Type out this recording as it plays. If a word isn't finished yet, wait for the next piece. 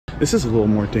This is a little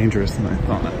more dangerous than I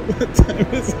thought. What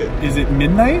time is it? Is it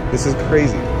midnight? This is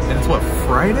crazy. And it's what,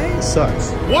 Friday? It sucks.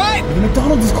 What? The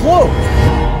McDonald's is closed!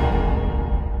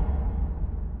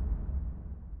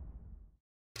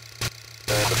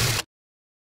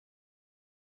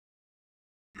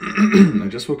 I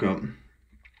just woke up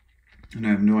and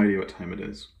I have no idea what time it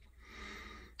is.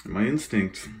 And my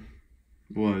instinct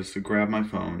was to grab my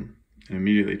phone and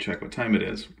immediately check what time it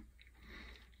is.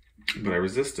 But I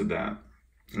resisted that.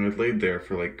 And I laid there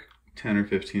for like 10 or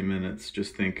 15 minutes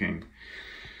just thinking,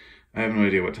 I have no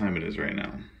idea what time it is right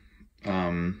now.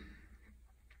 And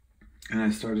I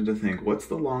started to think, what's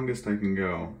the longest I can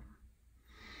go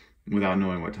without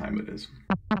knowing what time it is?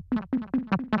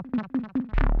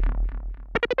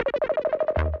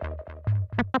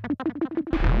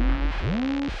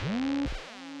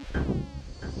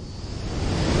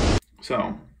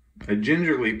 So, I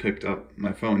gingerly picked up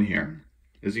my phone here.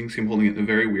 As you can see, I'm holding it in a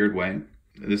very weird way.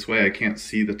 This way I can't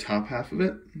see the top half of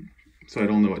it, so I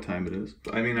don't know what time it is.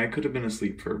 I mean, I could have been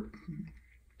asleep for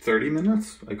 30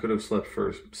 minutes. I could have slept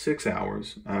for 6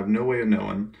 hours. I have no way of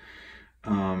knowing.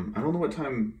 I don't know what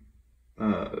time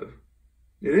it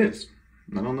is.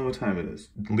 I don't know what time it is.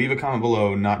 Leave a comment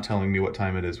below not telling me what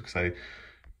time it is, because I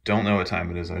don't know what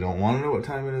time it is. I don't want to know what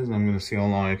time it is, and I'm going to see how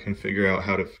long I can figure out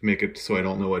how to make it so I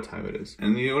don't know what time it is.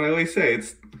 And you know what I always say,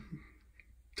 it's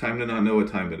time to not know what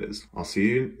time it is. I'll see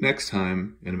you next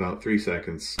time in about 3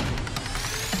 seconds. The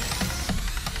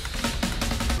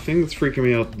thing that's freaking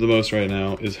me out the most right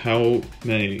now is how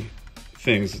many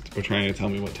things are trying to tell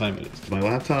me what time it is. My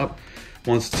laptop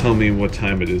wants to tell me what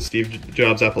time it is. Steve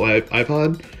Jobs' Apple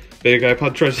iPod, big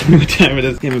iPod tries to tell me what time it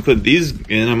is. I even put these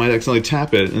in, I might accidentally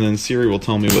tap it, and then Siri will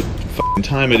tell me what fucking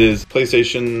time it is.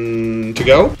 PlayStation to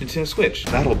go? Nintendo Switch.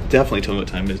 That'll definitely tell me what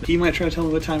time it is. He might try to tell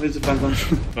me what time it is if I'm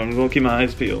gonna keep my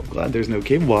eyes peeled. Glad there's no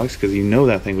cable box, because you know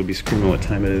that thing would be screaming what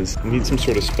time it is. I need some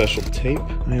sort of special tape.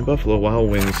 I mean, Buffalo Wild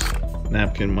Wings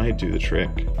napkin might do the trick.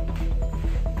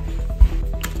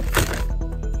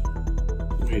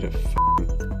 Wait a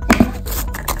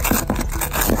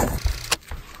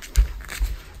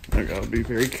I gotta be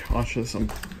very cautious. I'm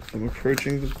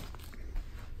approaching the...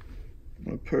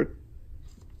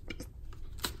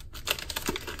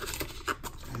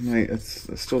 I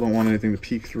still don't want anything to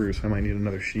peek through, so I might need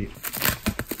another sheet.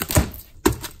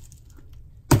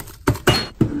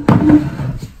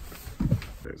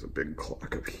 There's a big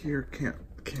clock up here. Can't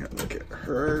look at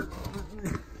her.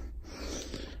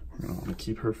 I don't want to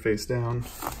keep her face down.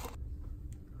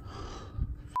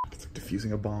 It's like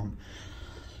defusing a bomb.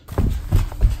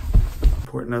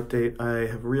 Important update. I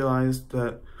have realized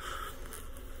that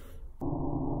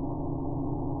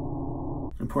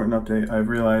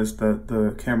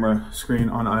the camera screen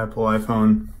on Apple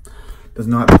iPhone does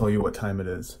not tell you what time it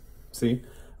is. See,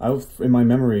 in my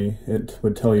memory, it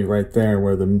would tell you right there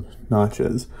where the notch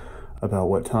is about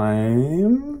what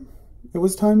time it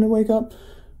was time to wake up,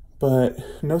 but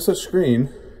no such screen,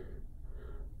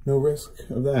 no risk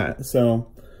of that.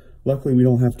 So luckily we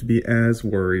don't have to be as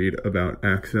worried about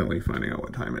accidentally finding out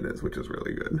what time it is, which is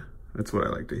really good. That's what I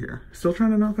like to hear. Still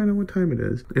trying to not find out what time it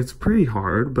is. It's pretty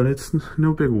hard, but it's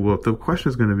no big whoop. The question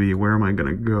is going to be, where am I going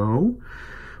to go?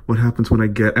 What happens when I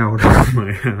get out of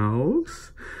my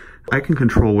house? I can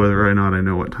control whether or not I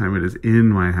know what time it is in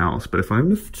my house, but if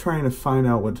I'm trying to find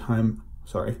out what time,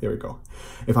 sorry, there we go.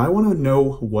 If I want to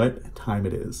know what time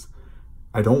it is,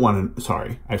 if I don't want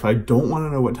to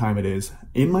know what time it is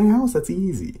in my house, that's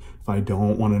easy. If I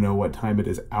don't want to know what time it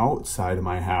is outside of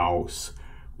my house,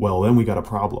 well, then we got a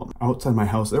problem. Outside my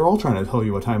house, they're all trying to tell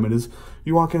you what time it is.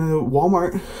 You walk into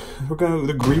Walmart,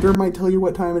 the greeter might tell you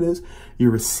what time it is. Your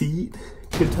receipt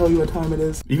could tell you what time it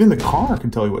is. Even the car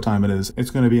can tell you what time it is. It's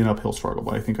going to be an uphill struggle,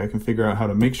 but I think I can figure out how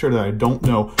to make sure that I don't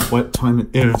know what time it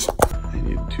is. I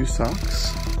need 2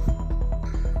 socks.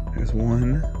 There's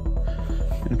one.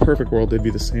 In a perfect world, they'd be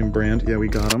the same brand. Yeah, we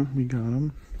got them. We got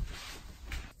them.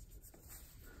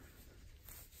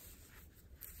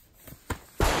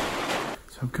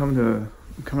 I'm coming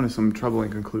to some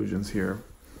troubling conclusions here.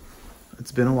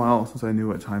 It's been a while since I knew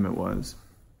what time it was.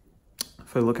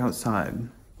 If I look outside,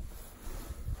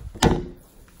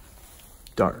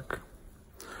 dark.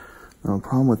 Now the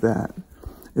problem with that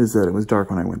is that it was dark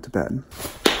when I went to bed.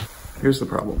 Here's the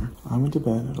problem. I went to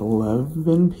bed at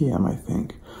 11 p.m. I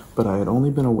think, but I had only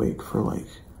been awake for like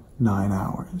 9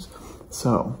 hours.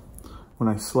 So when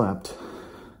I slept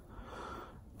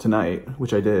tonight,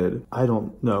 which I did, I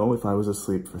don't know if I was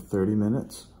asleep for 30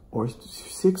 minutes or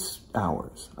 6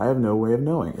 hours. I have no way of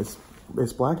knowing. It's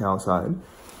black outside.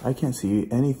 I can't see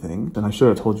anything. And I should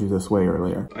have told you this way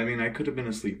earlier. I mean, I could have been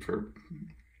asleep for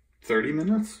 30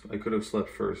 minutes. I could have slept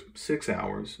for 6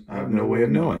 hours. I have no way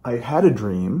of knowing. I had a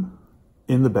dream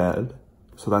in the bed,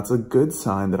 so that's a good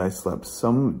sign that I slept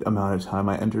some amount of time.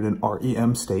 I entered an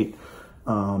REM state,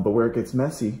 but where it gets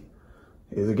messy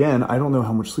is, again, I don't know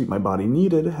how much sleep my body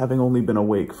needed, having only been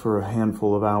awake for a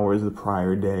handful of hours the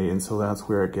prior day, and so that's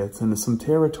where it gets into some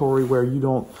territory where you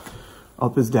don't,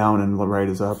 up is down and right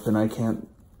is up, and I can't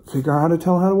figure out how to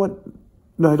tell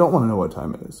no, I don't want to know what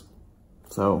time it is.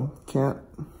 So, can't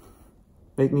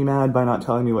make me mad by not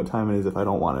telling me what time it is if I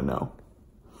don't want to know.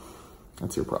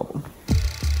 That's your problem.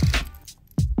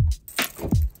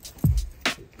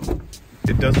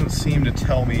 It doesn't seem to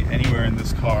tell me anywhere in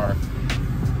this car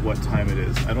what time it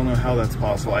is. I don't know how that's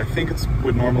possible. I think it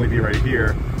would normally be right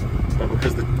here, but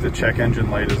because the check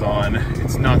engine light is on,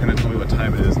 it's not going to tell me what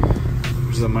time it is,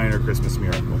 which is a minor Christmas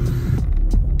miracle.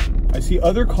 I see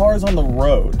other cars on the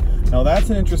road. Now that's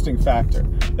an interesting factor.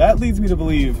 That leads me to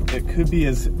believe it could be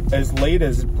as late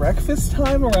as breakfast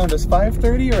time, around as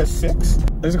 5:30 or as 6.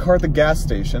 There's a car at the gas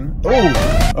station.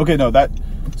 Oh, okay, no,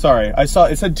 sorry, I saw,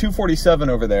 it said 247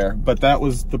 over there, but that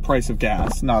was the price of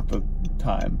gas, not the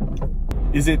time.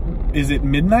 Is it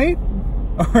midnight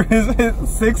or is it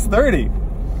 6:30?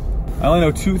 I only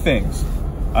know 2 things.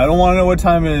 I don't want to know what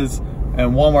time it is,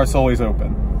 and Walmart's always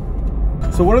open.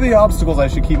 So what are the obstacles I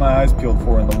should keep my eyes peeled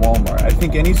for in the Walmart? I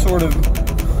think any sort of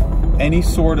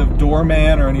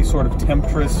doorman or any sort of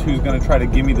temptress who's going to try to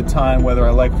give me the time, whether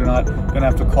I like it or not, going to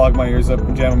have to clog my ears up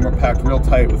and jam them packed real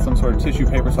tight with some sort of tissue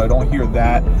paper so I don't hear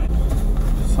that.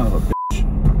 Son of a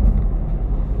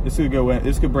bitch.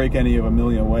 This could break any of a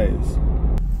million ways.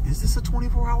 Is this a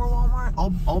 24-hour Walmart?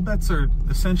 All bets are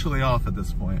essentially off at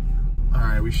this point. All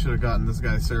right, we should have gotten this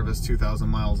guy service 2,000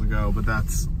 miles ago, but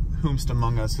that's whomst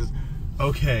among us is.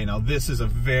 Okay, now this is a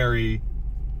very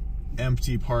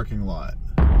empty parking lot.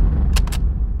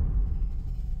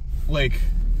 Like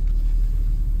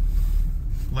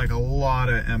a lot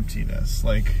of emptiness.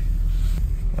 Like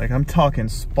I'm talking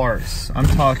sparse. I'm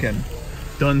talking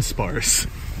done sparse.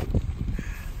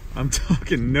 I'm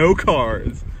talking no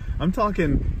cars. I'm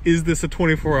talking, is this a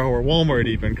 24-hour Walmart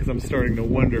even? Because I'm starting to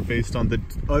wonder based on the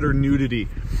utter nudity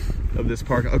of this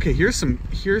park. Okay, here's some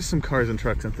cars and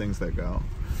trucks and things that go.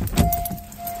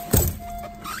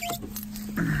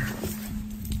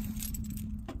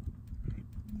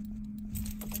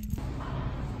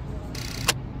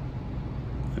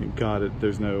 Thank God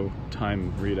there's no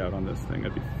time readout on this thing.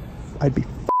 I'd be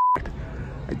f***ed.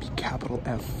 I'd be capital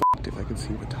F f***ed if I could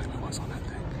see what time it was on that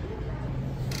thing.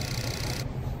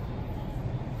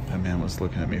 That man was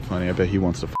looking at me funny. I bet he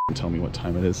wants to f***ing tell me what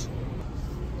time it is.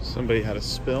 Somebody had a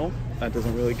spill. That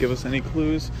doesn't really give us any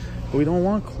clues, but we don't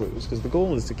want clues because the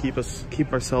goal is to keep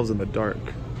ourselves in the dark.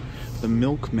 The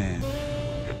milkman.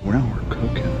 Now we're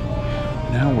cooking.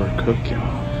 Now we're cooking.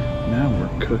 Now we're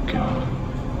cooking.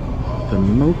 The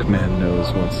milkman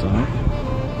knows what's up.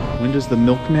 When does the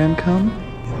milkman come?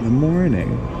 In the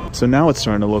morning. So now it's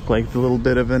starting to look like a little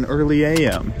bit of an early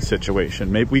AM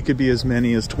situation. Maybe we could be as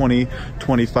many as 20,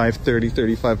 25, 30,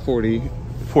 35, 40,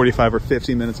 45 or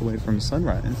 50 minutes away from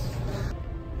sunrise.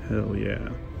 Hell yeah.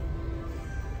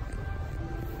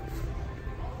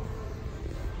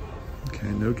 Okay,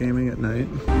 no gaming at night.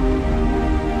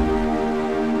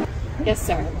 Yes,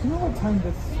 sir. Do you know what time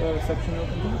this section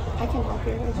opens? I can help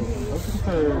you. Open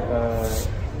for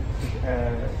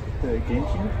the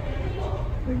GameCube?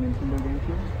 The Nintendo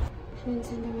GameCube?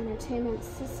 Nintendo Entertainment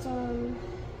System,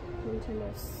 Nintendo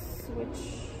Switch.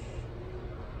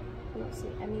 I don't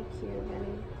see any cube,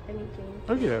 any game.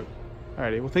 Okay.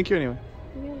 Alrighty. Well, thank you anyway.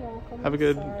 You're welcome. Have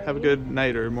a good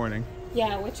night or morning.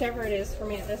 Yeah, whichever it is for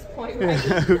me at this point, right?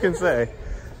 Who can say?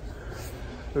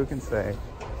 Who can say?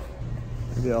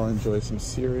 Maybe I'll enjoy some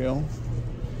cereal.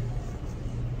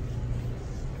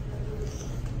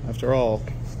 After all,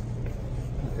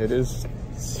 it is.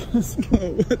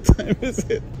 What time is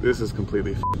it? This is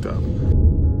completely f***ed up.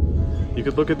 You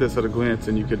could look at this at a glance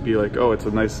and you could be like, oh, it's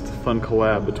a nice, fun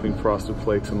collab between Frosted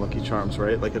Flakes and Lucky Charms,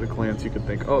 right? Like at a glance you could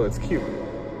think, oh, that's cute.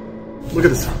 Look at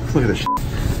this, look at this shit.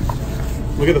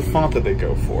 Look at the font that they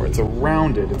go for. It's a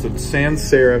sans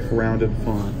serif rounded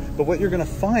font. But what you're gonna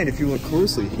find if you look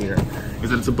closely here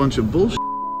is that it's a bunch of bullshit.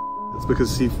 It's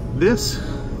because, see, this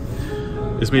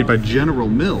is made by General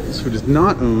Mills, who does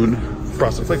not own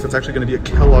Frosted Flakes. That's actually going to be a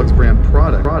Kellogg's brand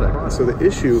product. And so the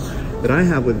issue that I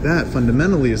have with that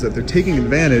fundamentally is that they're taking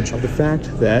advantage of the fact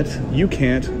that you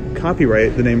can't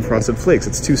copyright the name Frosted Flakes.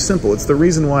 It's too simple. It's the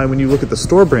reason why when you look at the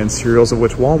store brand cereals, of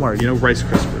which Walmart, you know, Rice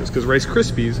Krispies, because Rice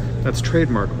Krispies, that's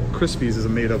trademarkable. Krispies is a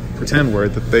made up pretend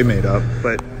word that they made up,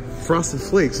 but Frosted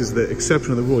Flakes is the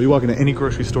exception of the rule. You walk into any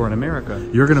grocery store in America,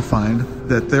 you're gonna find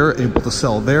that they're able to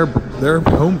sell their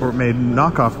homemade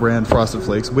knockoff brand Frosted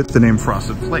Flakes with the name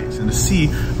Frosted Flakes. And to see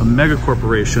a mega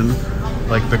corporation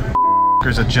like the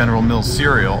there's a General Mills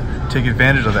cereal take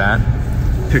advantage of that,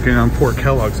 picking on poor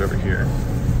Kellogg's over here.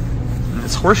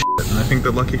 It's horseshit, and I think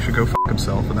that Lucky should go fuck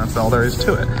himself, and that's all there is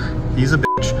to it. He's a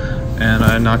bitch, and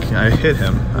I hit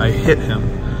him.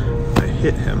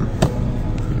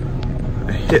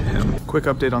 Quick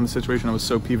update on the situation I was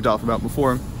so peeved off about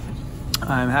before.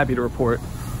 I'm happy to report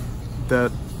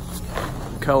that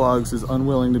Kellogg's is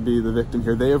unwilling to be the victim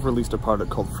here. They have released a product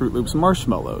called Fruit Loops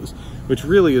Marshmallows, which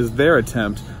really is their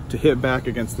attempt to hit back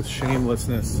against the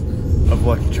shamelessness of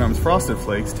Lucky Charms Frosted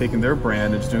Flakes, taking their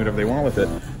brand and just doing whatever they want with it.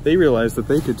 They realized that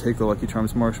they could take the Lucky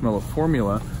Charms marshmallow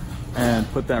formula and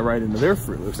put that right into their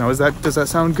Fruit Loops. Now, does that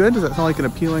sound good? Does that sound like an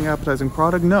appealing, appetizing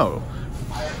product? No.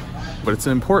 But it's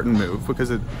an important move because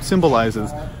it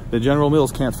symbolizes that General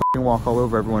Mills can't fucking walk all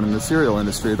over everyone in the cereal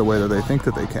industry the way that they think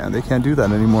that they can. They can't do that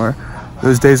anymore.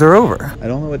 Those days are over. I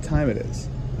don't know what time it is.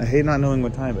 I hate not knowing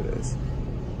what time it is.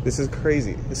 This is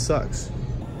crazy. This sucks.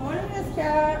 Morning, Miss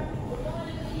Cat.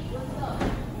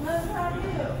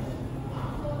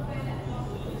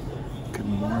 Good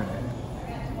morning.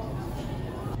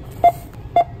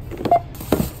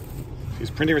 She's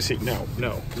printing receipt. No.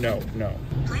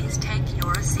 Please take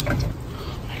your receipt.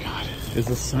 Oh my God. Is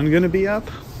the sun gonna be up?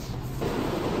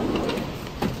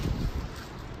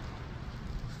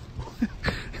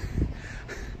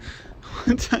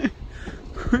 What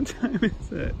time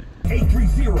is it?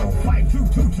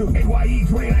 830-5222 AYE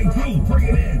 2019. Bring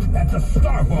it in at the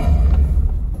Star Bar.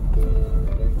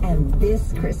 And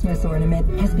this Christmas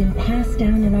ornament has been passed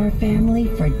down in our family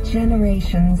for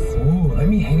generations. Ooh, let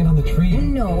me hang it on the tree.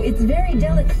 No, it's very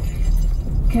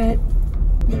delicate.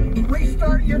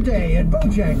 Restart your day at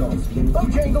Bojangles.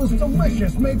 Bojangles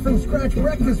delicious, made from scratch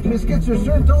breakfast biscuits are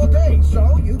served all day,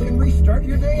 so you can restart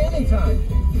your day anytime.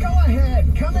 Go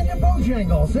ahead, come into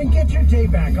Bojangles and get your day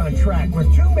back on track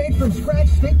with 2 made from scratch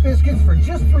steak biscuits for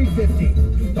just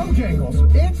 $3.50.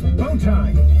 Bojangles, it's bow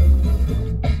time.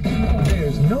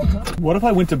 There's no time. What if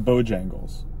I went to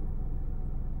Bojangles?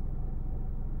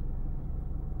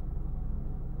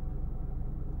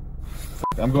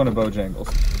 I'm going to Bojangles.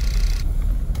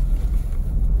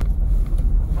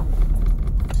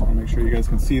 Just want to make sure you guys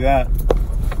can see that.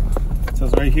 It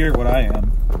says right here what I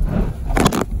am.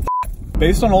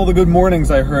 Based on all the good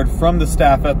mornings I heard from the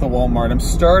staff at the Walmart, I'm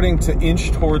starting to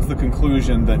inch towards the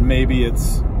conclusion that maybe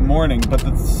it's morning, but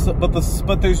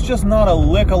there's just not a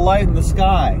lick of light in the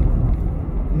sky.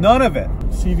 None of it.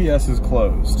 CVS is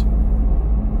closed.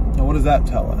 Now what does that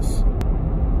tell us?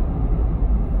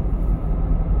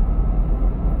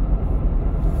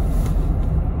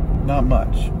 Not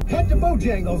much. Head to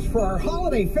Bojangles for our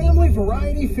holiday family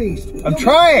variety feast. I'm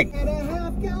trying! And a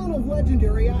half gallon of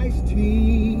legendary iced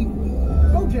tea.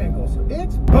 Bojangles,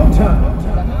 it's bow time.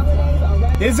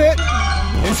 Is it?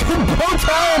 Is it bow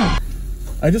time?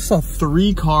 I just saw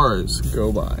 3 cars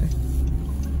go by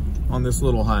on this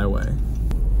little highway.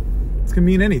 This can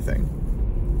mean anything.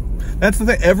 That's the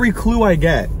thing. Every clue I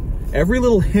get, every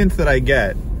little hint that I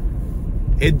get,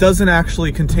 it doesn't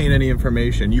actually contain any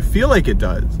information. You feel like it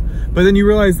does, but then you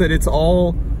realize that it's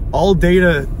all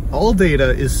data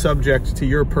is subject to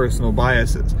your personal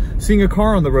biases. Seeing a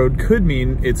car on the road could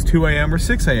mean it's 2 a.m. or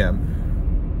 6 a.m.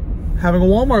 Having a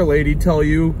Walmart lady tell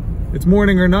you it's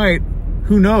morning or night,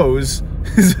 who knows,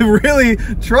 is really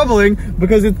troubling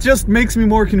because it just makes me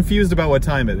more confused about what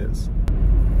time it is.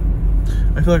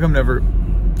 I feel like I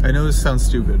know this sounds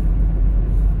stupid.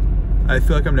 I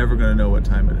feel like I'm never gonna know what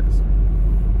time it is.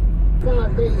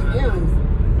 5 a.m.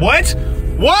 What?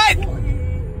 What?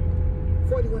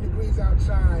 41 degrees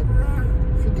outside.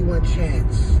 51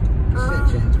 chance.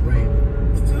 Percent chance, right?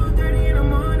 It's 2:30 in the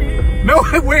morning. No,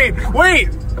 wait!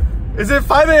 Is it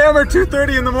 5 a.m. or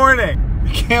 2:30 in the morning? I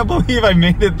can't believe I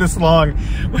made it this long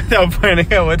without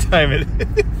finding out what time it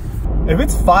is. If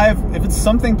it's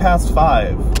something past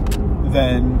 5,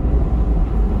 then,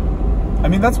 I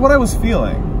mean, that's what I was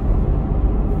feeling.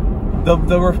 The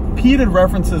repeated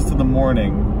references to the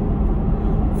morning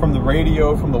from the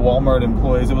radio, from the Walmart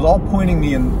employees, it was all pointing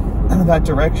me in that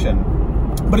direction.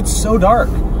 But it's so dark.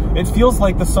 It feels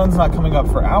like the sun's not coming up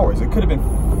for hours. It could have been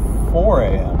 4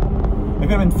 a.m. It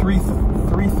could have been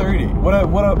 3:30.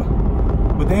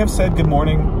 Would they have said good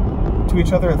morning to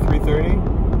each other at 3:30?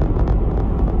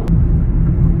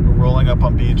 We're rolling up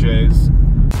on BJ's.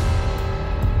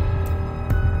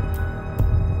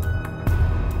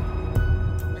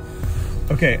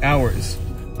 Okay, hours.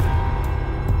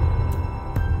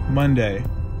 Monday,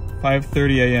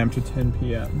 5:30 a.m. to 10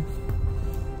 p.m.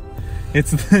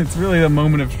 It's really the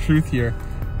moment of truth here.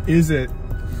 Is it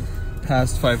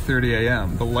past 5:30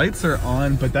 a.m.? The lights are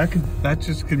on, but that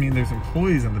just could mean there's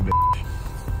employees in the bitch.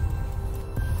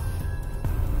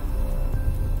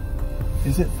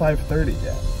 Is it 5:30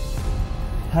 yet?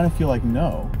 I kind of feel like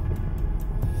no.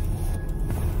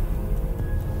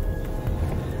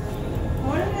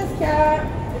 Morning, Miss Cat.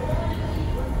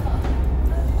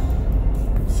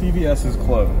 CVS is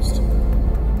closed.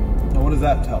 Now what does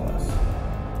that tell us?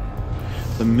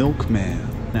 The milkman.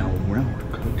 Now where we're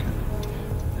cooking.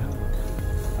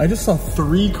 I just saw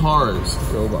 3 cars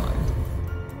go by.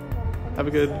 Have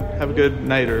a good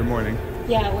night or morning.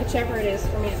 Yeah, whichever it is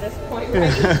for me at this point,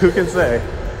 right? Who can say?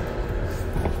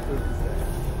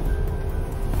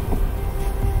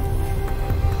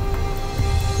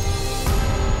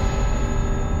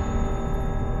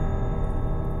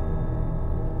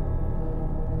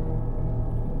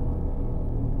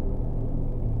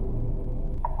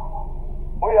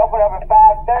 We open up at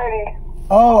 5:30.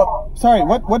 Oh, sorry.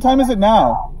 What time is it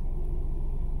now?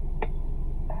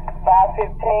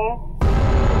 5:15.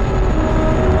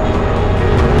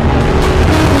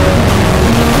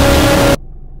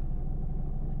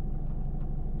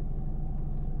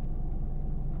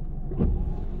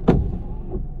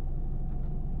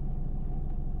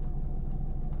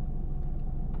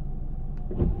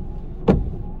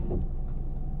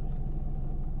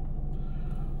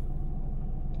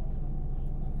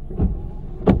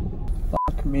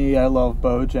 Me, I love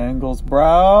Bojangles,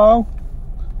 bro.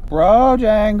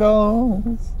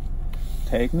 Brojangles.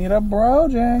 Take me to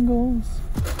Brojangles.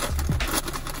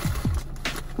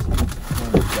 Oh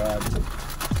my god.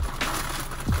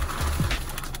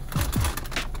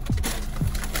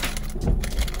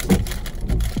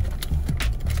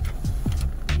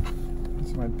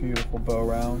 These are my beautiful bow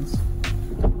rounds.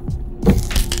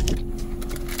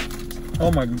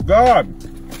 Oh my god.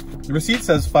 The receipt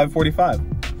says 5:45.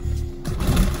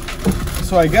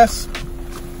 So I guess,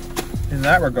 in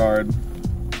that regard,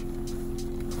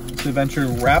 this adventure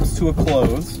wraps to a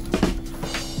close.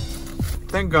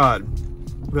 Thank God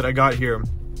that I got here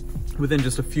within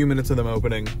just a few minutes of them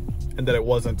opening, and that it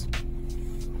wasn't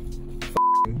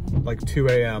like 2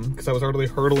 a.m. because I was already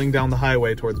hurtling down the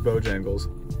highway towards Bojangles.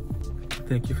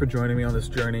 Thank you for joining me on this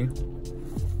journey.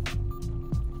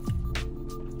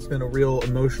 It's been a real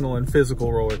emotional and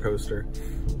physical roller coaster,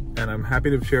 and I'm happy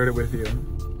to have shared it with you.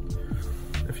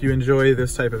 If you enjoy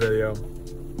this type of video,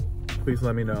 please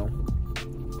let me know.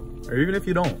 Or even if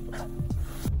you don't.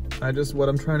 What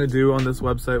I'm trying to do on this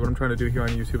website, what I'm trying to do here on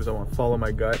YouTube is I want to follow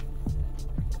my gut.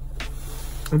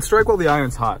 And strike while the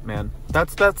iron's hot, man.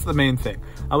 That's the main thing.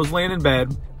 I was laying in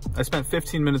bed. I spent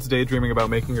 15 minutes daydreaming about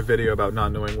making a video about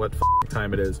not knowing what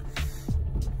time it is.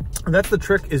 And that's the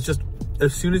trick, is just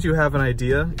as soon as you have an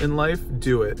idea in life,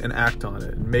 do it and act on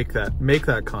it and make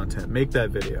that content, make that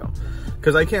video.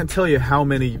 Because I can't tell you how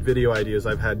many video ideas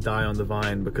I've had die on the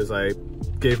vine because I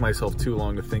gave myself too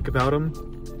long to think about them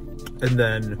and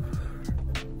then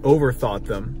overthought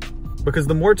them. Because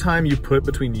the more time you put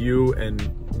between you and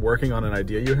working on an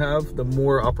idea you have, the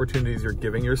more opportunities you're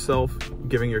giving yourself,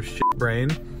 giving your shit brain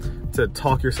to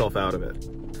talk yourself out of it.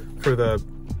 For the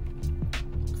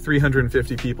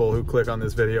 350 people who click on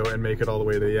this video and make it all the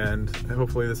way to the end,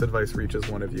 hopefully this advice reaches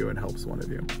one of you and helps one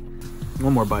of you.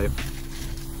 One more bite.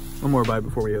 One more bite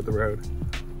before we hit the road.